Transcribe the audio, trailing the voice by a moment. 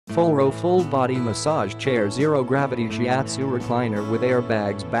FOELRO Full Body Massage Chair Zero Gravity Shiatsu Recliner with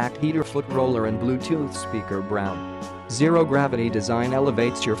airbags, back heater, foot roller and Bluetooth speaker. Brown. Zero gravity design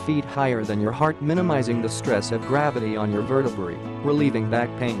elevates your feet higher than your heart, minimizing the stress of gravity on your vertebrae, relieving back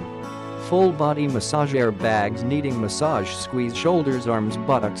pain. Full body massage airbags, kneading massage, squeeze shoulders, arms,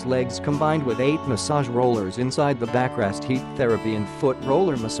 buttocks, legs, combined with 8 massage rollers inside the backrest. Heat therapy and foot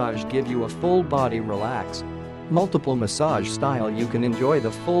roller massage give you a full body relax. Multiple massage style. You can enjoy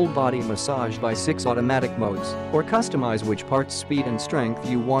the full body massage by 6 automatic modes or customize which parts, speed and strength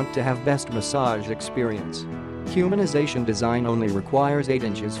you want to have best massage experience. Humanization Design only requires 8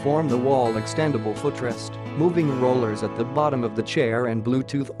 inches form the wall extendable footrest, moving rollers at the bottom of the chair and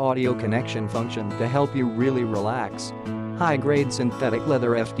Bluetooth audio connection function to help you really relax. High-grade synthetic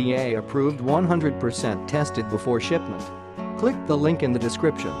leather, FDA approved, 100% tested before shipment. Click the link in the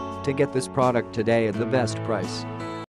description to get this product today at the best price.